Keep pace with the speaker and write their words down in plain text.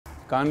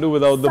Can't do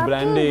without the Subtle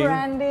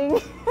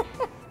branding.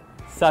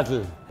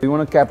 Subtle. You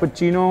want a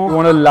cappuccino? You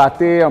want a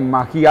latte, a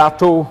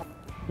macchiato?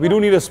 We do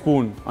need a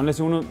spoon, unless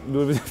you want to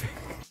do it with your finger.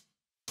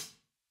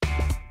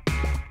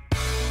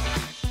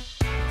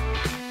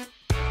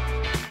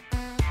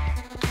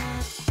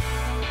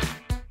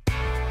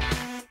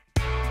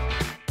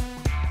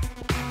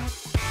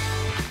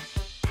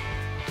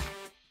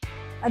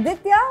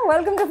 Aditya,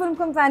 welcome to Film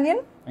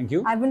Companion. Thank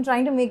you. I've been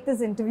trying to make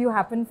this interview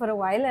happen for a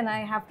while, and I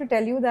have to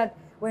tell you that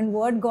when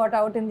word got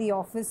out in the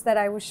office that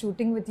I was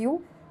shooting with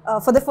you,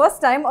 for the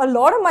first time, a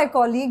lot of my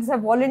colleagues have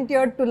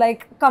volunteered to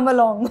come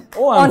along.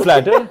 Oh, I'm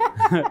flattered.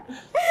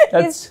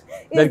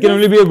 That can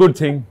only be a good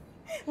thing.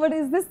 But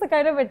is this the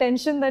kind of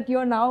attention that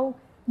you're now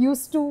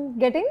used to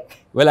getting?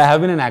 Well, I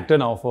have been an actor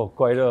now for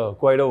quite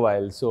a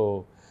while,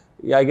 so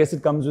yeah, I guess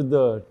it comes with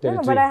the territory.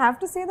 No, but I have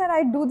to say that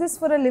I do this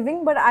for a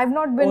living, but I've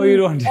not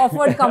been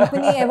offered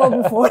company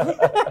ever before.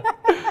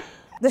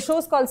 The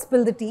show's called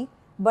Spill the Tea,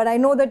 but I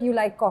know that you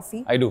like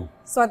coffee. I do.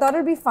 So I thought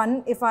it'd be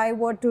fun if I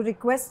were to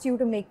request you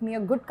to make me a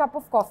good cup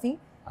of coffee.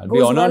 I'd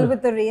be honored. Well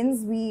with the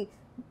rains. We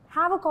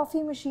have a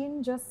coffee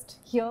machine just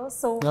here,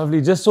 so...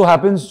 Lovely. Just so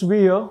happens to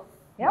be here.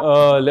 Yep.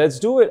 Let's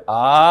do it.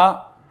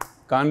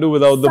 Can't do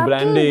without the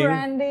branding. Subtle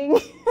branding.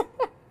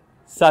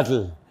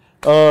 Subtle.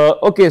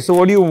 Okay, so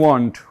what do you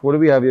want? What do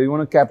we have here? You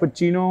want a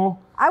cappuccino?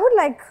 I would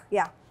like,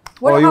 yeah.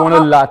 Or you want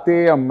a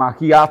latte, a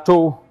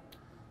macchiato?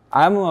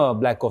 I'm a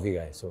black coffee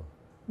guy, so...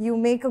 You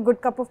make a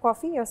good cup of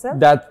coffee yourself?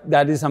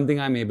 That is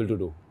something I'm able to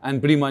do. And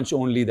pretty much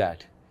only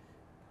that.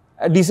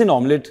 A decent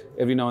omelette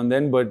every now and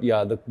then, but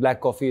yeah, the black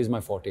coffee is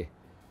my forte.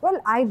 Well,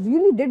 I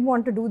really did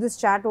want to do this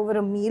chat over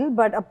a meal,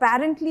 but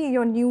apparently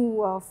your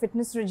new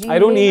fitness regime... I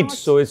don't eat,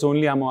 so it's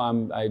only I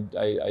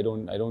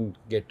don't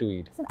get to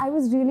eat. I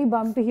was really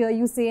bummed to hear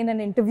you say in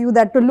an interview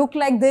that to look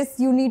like this,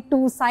 you need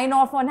to sign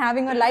off on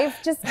having a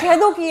life. Just keh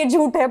do ki ye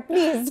jhoot hai,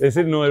 please.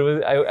 Listen, no,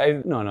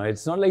 no,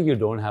 it's not like you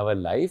don't have a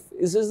life.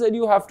 It's just that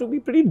you have to be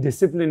pretty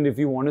disciplined if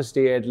you want to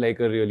stay at like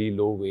a really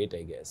low weight,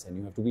 I guess. And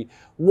you have to be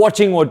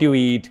watching what you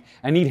eat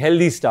and eat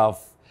healthy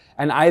stuff.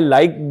 And I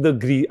like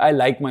I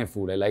like my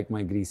food. I like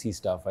my greasy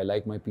stuff. I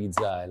like my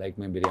pizza. I like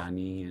my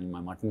biryani and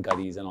my mutton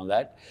curries and all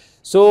that.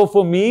 So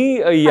for me,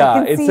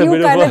 yeah, it's a bit of a...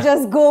 you kind of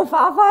just go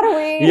far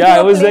away. Yeah,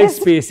 I was like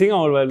spacing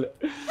out well.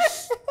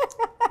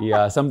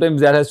 Yeah, sometimes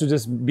that has to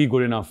just be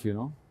good enough, you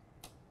know.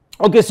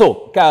 Okay,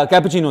 so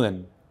cappuccino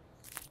then.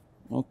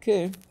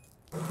 Okay.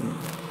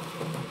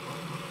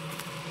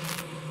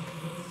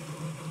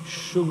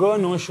 Sugar,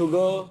 no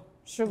sugar.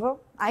 Sugar?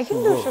 I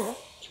can do sugar.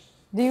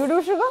 Do you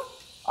do sugar?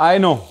 I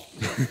know.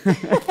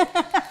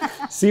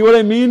 See what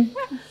I mean?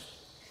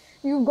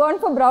 You've gone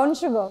for brown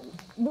sugar.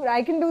 Dude,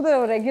 I can do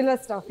the regular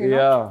stuff, you know?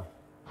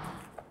 Yeah.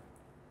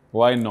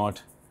 Why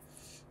not?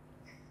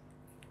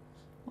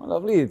 Oh,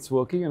 lovely, it's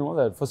working and all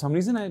that. For some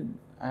reason,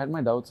 I had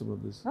my doubts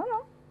about this.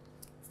 No.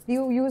 Do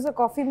you use a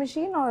coffee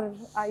machine or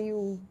are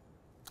you...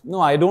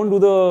 No, I don't do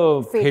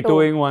the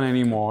fetoing one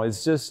anymore.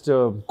 It's just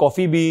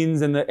coffee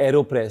beans and the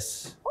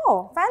AeroPress.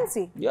 Oh,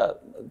 fancy. Yeah,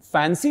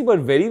 fancy but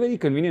very, very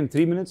convenient.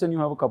 3 minutes and you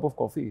have a cup of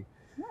coffee.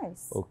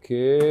 Nice.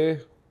 Okay.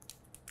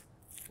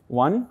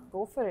 One?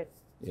 Go for it.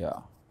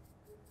 Yeah.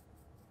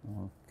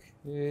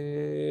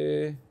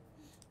 Okay.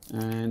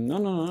 And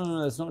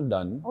no, that's not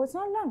done. Oh, it's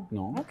not done?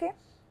 No. Okay.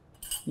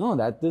 No,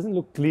 that doesn't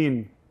look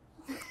clean.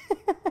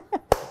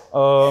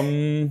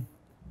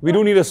 We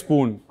do need a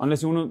spoon,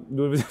 unless you want to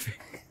do it with your finger.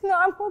 No,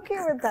 I'm okay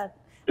with that.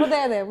 Oh,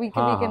 there. We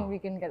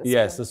can get a spoon.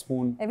 Yes, a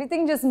spoon.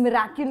 Everything just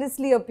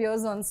miraculously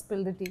appears on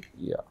Spill the Tea.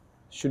 Yeah.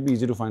 Should be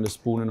easy to find a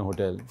spoon in a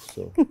hotel.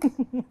 So.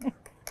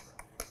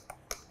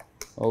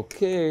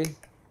 Okay.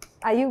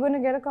 Are you going to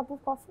get a cup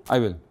of coffee? I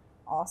will.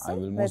 Awesome. I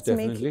will most Let's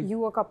definitely. make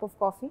you a cup of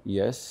coffee.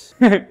 Yes.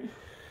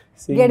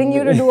 Getting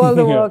you to do all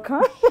the work,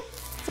 huh?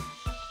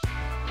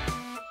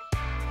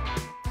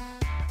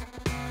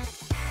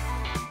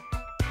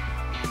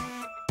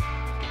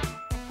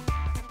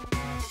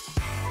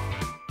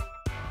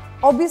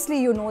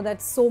 Obviously, you know that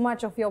so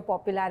much of your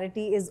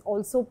popularity is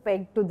also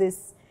pegged to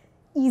this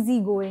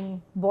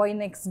easygoing, boy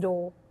next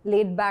door,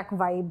 laid-back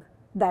vibe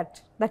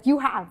that you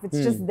have.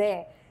 It's just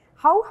there.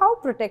 How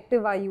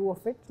protective are you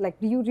of it? Like,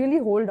 do you really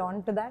hold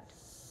on to that?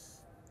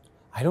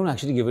 I don't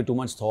actually give it too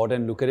much thought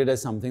and look at it as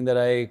something that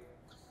I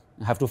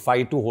have to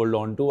fight to hold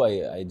on to.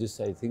 I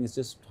think it's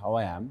just how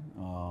I am.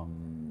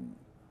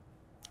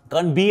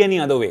 Can't be any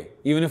other way,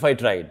 even if I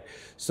tried.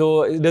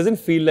 So it doesn't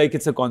feel like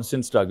it's a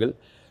constant struggle.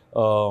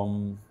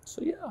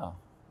 So yeah.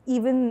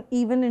 Even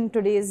in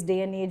today's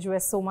day and age where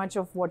so much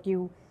of what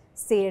you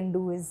say and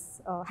do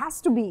is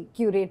has to be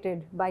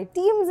curated by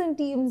teams and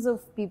teams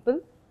of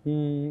people.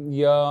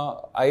 Yeah,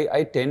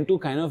 I tend to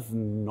kind of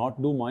not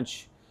do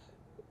much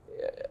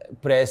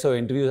press or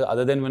interviews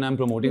other than when I'm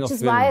promoting a film.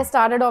 Which is why I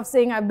started off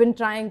saying I've been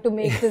trying to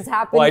make this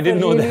happen I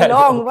didn't for know really that.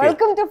 long. Okay.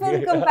 Welcome to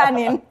Film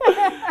Companion.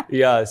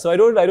 Yeah, so I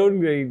don't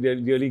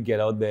really get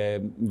out there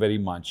very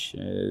much.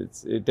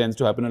 It tends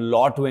to happen a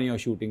lot when you're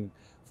shooting,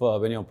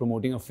 when you're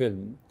promoting a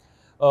film.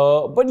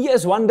 But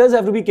yes, one does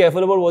have to be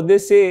careful about what they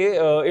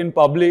say in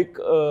public.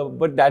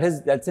 But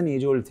that's an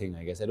age-old thing,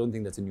 I guess. I don't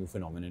think that's a new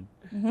phenomenon.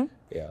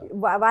 Yeah.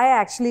 Why I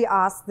actually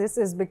asked this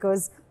is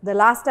because the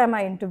last time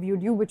I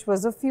interviewed you, which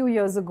was a few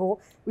years ago,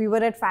 we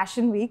were at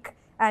Fashion Week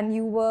and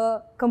you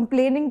were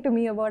complaining to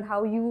me about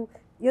how you're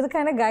the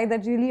kind of guy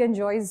that really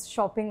enjoys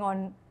shopping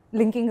on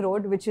Linking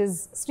Road, which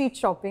is street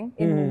shopping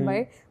in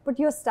Mumbai, but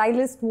your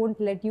stylist won't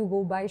let you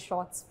go buy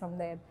shorts from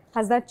there.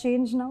 Has that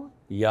changed now?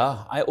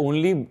 Yeah, I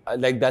only,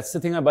 like, that's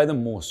the thing I buy the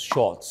most,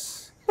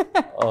 shorts.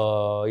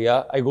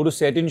 Yeah, I go to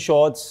set in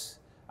shorts.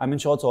 I'm in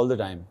shorts all the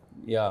time.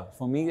 Yeah,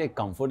 for me, like,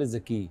 comfort is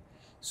the key.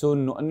 So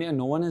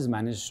no one has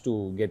managed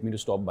to get me to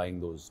stop buying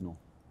those, no.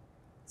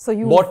 So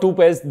you bought 2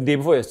 pairs the day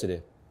before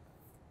yesterday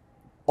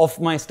of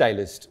my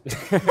stylist.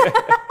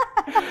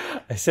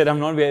 I said, I'm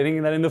not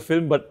wearing that in the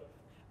film, but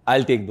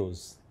I'll take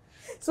those.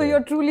 So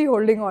you're truly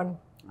holding on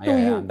to you.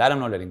 Yeah, that I'm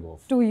not letting go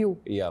of. To you.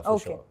 Yeah, for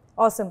sure.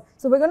 Awesome.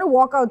 So we're going to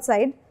walk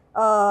outside.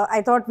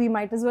 I thought we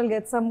might as well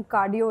get some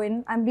cardio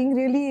in. I'm being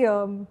really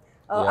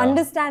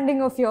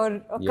understanding of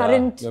your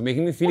current... You're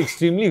making me feel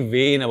extremely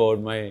vain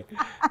about my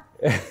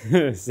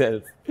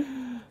self.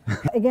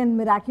 Again,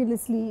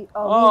 miraculously,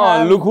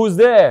 look who's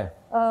there.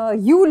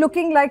 You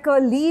looking like a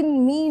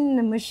lean,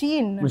 mean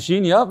machine.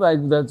 Machine, yeah,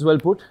 that's well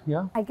put,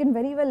 yeah. I can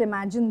very well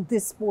imagine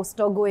this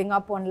poster going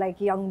up on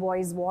like young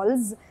boys'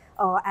 walls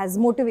as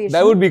motivation.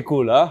 That would be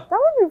cool, huh? That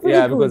would be pretty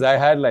cool. Yeah, because I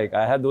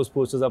had those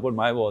posters up on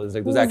my walls,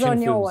 like those action on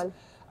films. Your wall?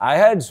 I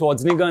had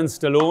Schwarzenegger and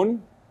Stallone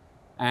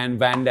and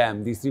Van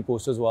Damme. These 3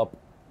 posters were up.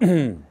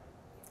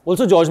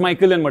 Also George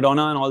Michael and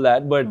Madonna and all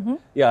that, but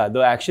yeah,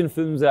 the action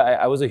films,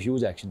 I was a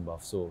huge action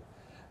buff, so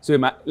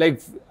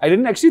like, I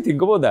didn't actually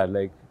think about that,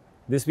 like,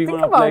 this being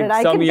on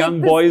like some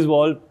young boy's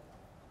wall,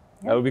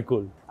 that would be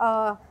cool.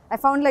 I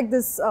found like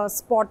this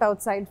spot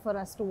outside for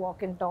us to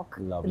walk and talk.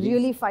 Lovely.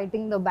 Really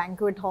fighting the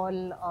banquet hall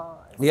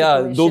Yeah,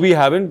 situation. though we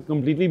haven't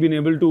completely been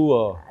able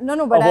to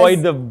but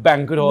avoid the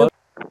banquet hall.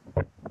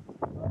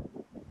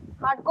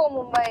 Hardcore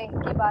Mumbai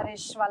ki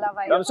barish wala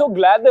vibe. I'm so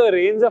glad the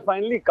rains have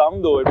finally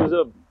come though. It was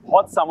a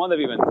hot summer that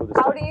we went through this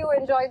How time. do you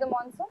enjoy the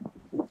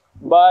monsoon?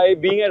 By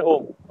being at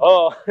home.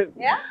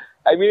 Yeah?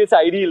 I mean, it's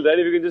ideal, right?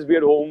 If you can just be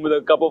at home with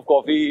a cup of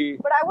coffee.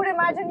 But I would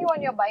imagine you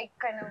on your bike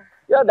kind of.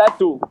 Yeah, that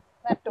too.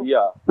 That too.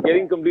 Yeah.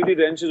 Getting completely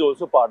drenched is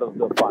also part of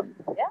the fun.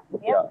 Yeah.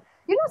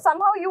 You know,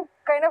 somehow you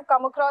kind of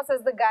come across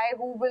as the guy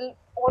who will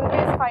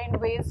always find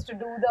ways to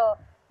do the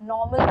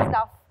normal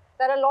stuff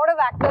that a lot of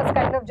actors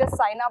kind of just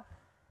sign off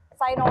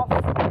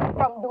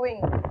from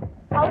doing.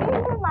 How do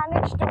you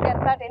manage to get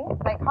that in?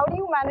 Like, how do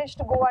you manage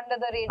to go under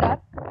the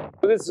radar?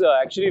 This is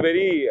actually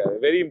very,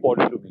 very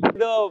important to me.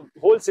 The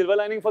whole silver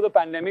lining for the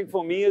pandemic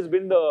for me has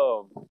been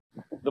the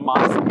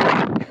mask.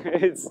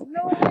 It's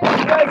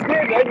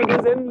great, right?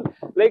 Because then,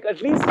 like,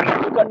 at least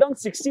you cut down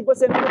 60% of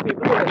the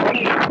people who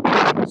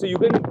are. So you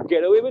can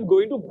get away with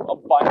going to a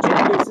bunch of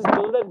places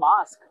because of that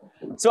mask.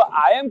 So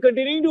I am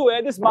continuing to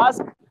wear this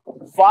mask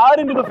far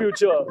into the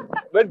future,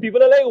 when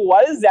people are like,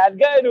 what is that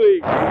guy doing?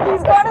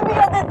 He's got to be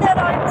Aditya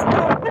Roy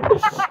Kapur.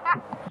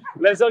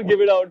 Let's not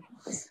give it out.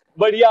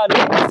 But yeah,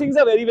 these things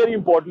are very, very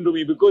important to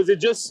me because it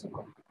just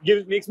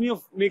makes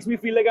me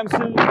feel like I'm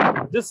still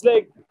just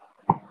like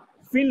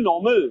feel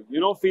normal, you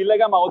know, feel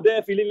like I'm out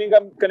there, feeling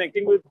like I'm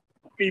connecting with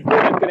people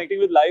and connecting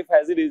with life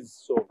as it is.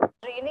 So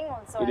raining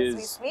also as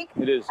we speak.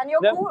 It is. And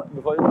you're cool.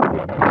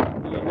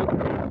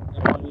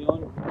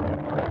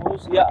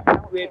 Yeah.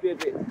 Wait.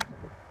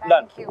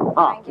 Thank you.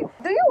 Thank you.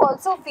 Do you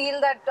also feel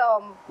that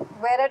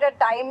we're at a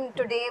time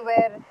today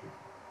where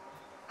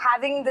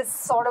having this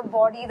sort of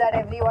body that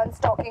everyone's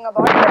talking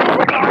about, but is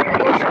it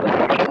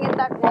non-negotiable putting in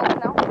that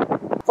work now?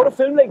 For a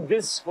film like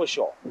this, for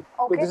sure. Okay.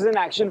 Because this is an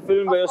action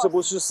film where you're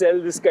supposed to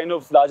sell this kind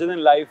of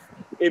larger-than-life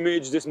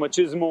image, this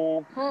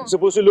machismo.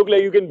 Supposed to look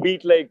like you can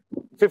beat like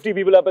 50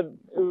 people up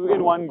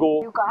in one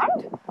go. You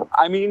can't?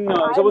 I mean,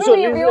 I supposed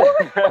believe you.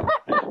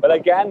 Well, I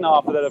can now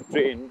after that I've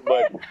trained.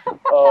 But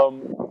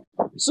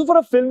so for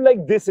a film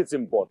like this, it's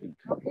important.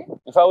 Okay.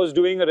 If I was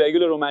doing a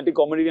regular romantic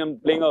comedy, I'm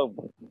playing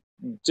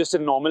just a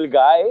normal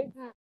guy.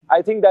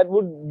 I think that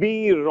would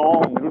be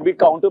wrong. It would be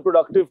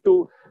counterproductive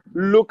to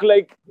look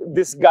like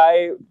this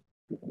guy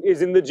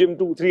is in the gym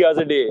 2-3 hours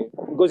a day,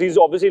 because he's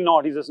obviously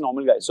not. He's just a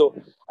normal guy. So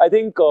I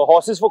think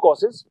horses for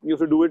courses. You have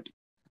to do it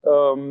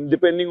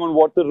depending on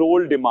what the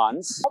role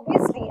demands.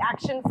 Obviously,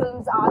 action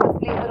films are the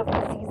flavor of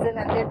the season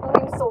and they're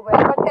doing so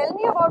well. But tell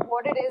me about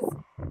what it is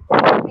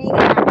about being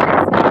an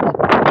action star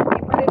that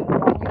people didn't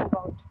warn you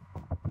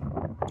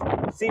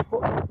about. See,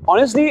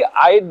 honestly,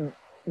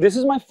 this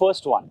is my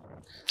first one.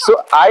 So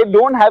I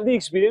don't have the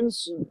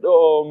experience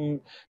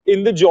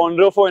in the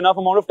genre for enough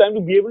amount of time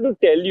to be able to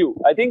tell you.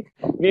 I think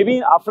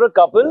maybe after a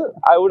couple,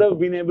 I would have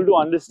been able to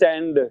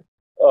understand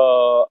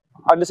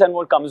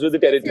what comes with the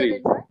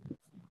territory.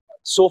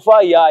 So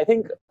far, yeah, I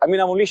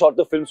mean, I've only shot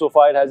the film so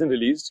far, it hasn't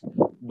released.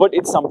 But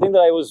it's something that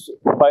I was,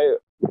 by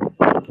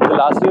the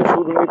last day of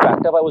shoot when we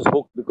packed up, I was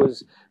hooked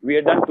because we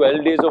had done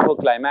 12 days of a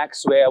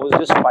climax where I was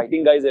just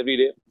fighting guys every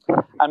day.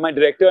 And my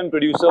director and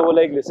producer were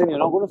like, listen, you're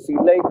not going to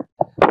feel like,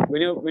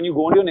 when you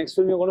go into your next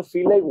film, you're going to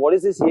feel like, what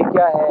is this, ye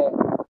kya hai?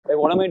 Like,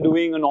 what am I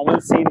doing, a normal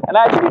scene? And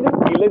I actually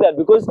didn't feel like that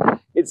because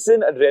it's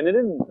an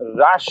adrenaline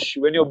rush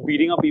when you're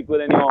beating up people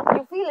and you're...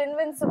 You feel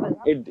invincible,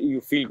 huh?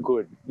 You feel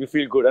good. You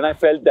feel good. And I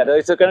felt that.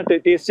 It's a kind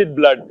of tasted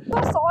blood.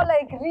 You saw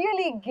like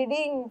really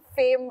gidding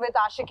fame with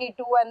Ashiki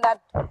 2 and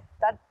that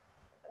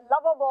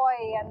lover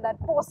boy and that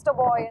poster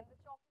boy. And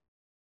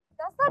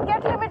does that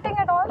get limiting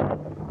at all?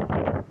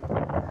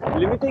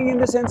 Limiting in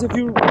the sense if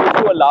you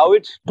allow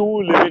it to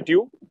limit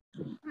you.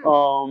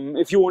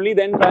 If you only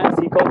then try and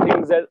seek out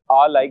things that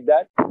are like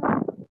that.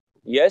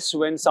 Yes,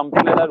 when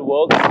something like that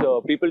works,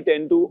 people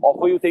tend to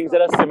offer you things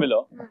that are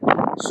similar.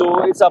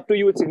 So it's up to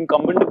you. It's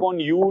incumbent upon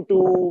you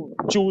to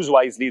choose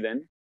wisely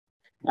then,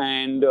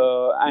 and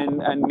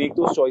make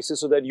those choices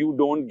so that you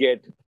don't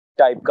get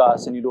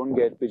typecast and you don't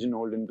get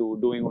pigeonholed into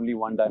doing only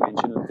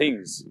one-dimensional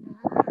things.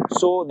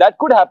 So that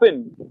could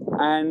happen,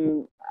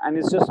 and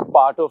it's just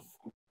part of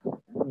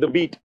the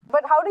beat.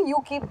 But how do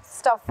you keep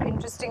stuff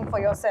interesting for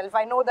yourself?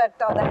 I know that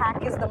the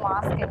hack is the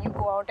mask and you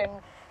go out and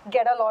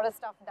get a lot of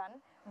stuff done.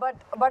 But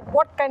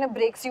what kind of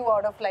breaks you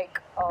out of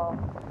like a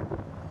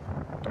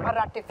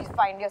rut if you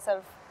find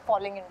yourself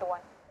falling into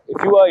one?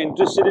 If you are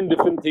interested in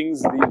different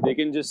things, they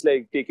can just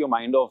like take your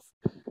mind off.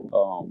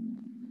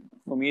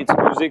 For me, it's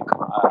music.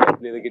 I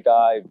play the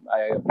guitar.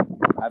 I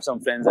have some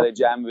friends that I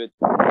jam with.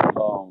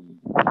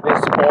 Play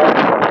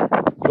sport.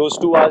 Those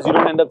 2 hours, you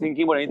don't end up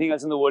thinking about anything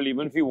else in the world.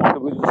 Even if you want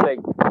to, just like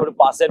go to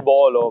pass that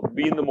ball or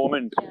be in the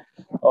moment.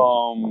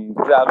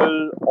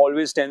 Travel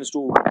always tends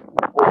to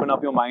open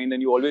up your mind,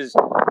 and you always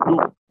do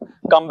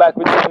come back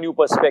with some new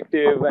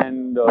perspective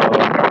and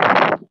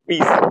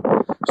peace.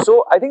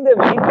 So I think there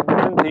are many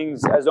different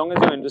things, as long as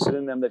you're interested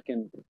in them, that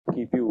can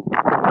keep you.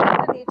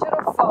 Does the nature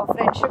of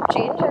friendship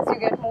change as you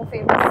get more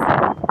famous?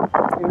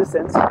 In the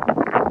sense?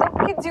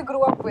 The kids you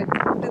grew up with,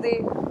 do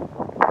they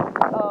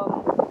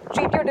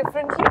treat you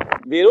differently?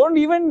 They don't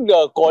even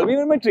call me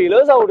when my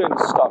trailer's out and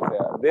stuff.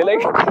 Yeah. They're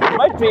like,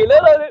 my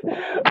trailer are...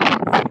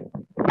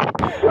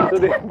 So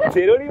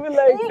they don't even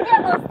like...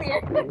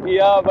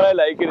 Yeah, but I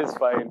like it, it's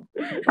fine.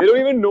 They don't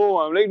even know.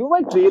 I'm like, dude,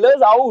 my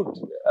trailer's out.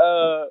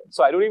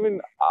 So I don't even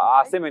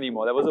ask them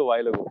anymore. That was a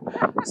while ago.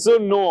 So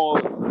no,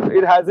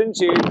 it hasn't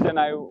changed, and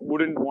I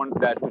wouldn't want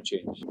that to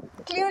change.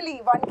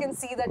 Clearly, one can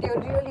see that you're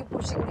really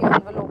pushing the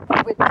envelope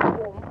with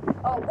home.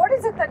 What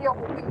is it that you're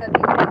hoping that the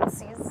audience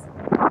sees?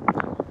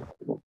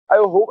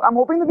 I'm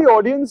hoping that the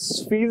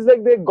audience feels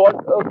like they got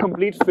a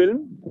complete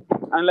film,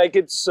 and like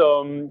it's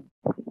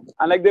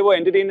and like they were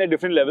entertained at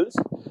different levels.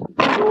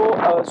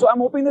 So I'm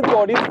hoping that the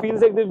audience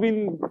feels like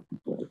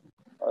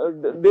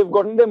they've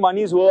gotten their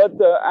money's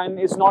worth, and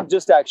it's not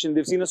just action.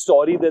 They've seen a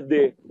story that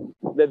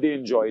they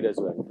enjoyed as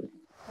well.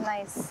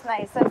 Nice,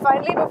 nice. And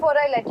finally, before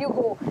I let you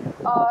go,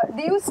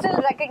 do you still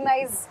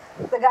recognize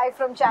the guy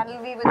from Channel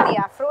V with the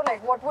afro?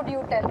 Like, what would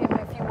you tell him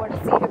if you were to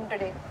see him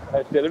today?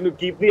 I'd tell him to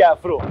keep the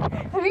afro.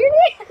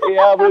 Really?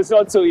 Yeah, but it's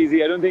not so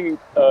easy. I don't think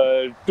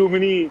there've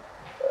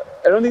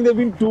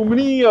been too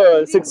many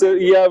with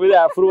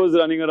afros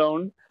running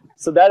around.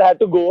 So that had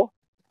to go.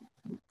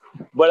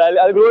 But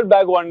I'll grow it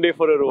back one day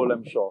for a role,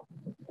 I'm sure.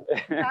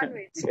 Can't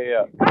wait.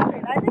 Yeah. Can't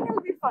wait. I think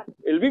it'll be fun.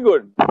 It'll be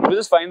good. We'll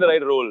just find the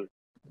right role.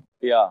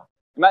 Yeah.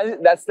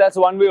 That's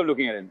one way of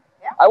looking at it.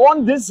 Yeah. I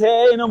want this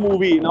hair in a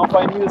movie. Now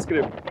find me the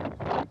script.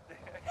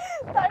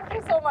 Thank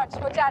you so much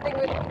for chatting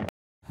with me.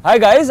 Hi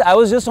guys, I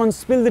was just on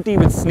Spill the Tea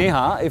with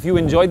Sneha. If you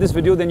enjoyed this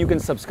video, then you can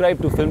subscribe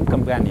to Film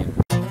Companion.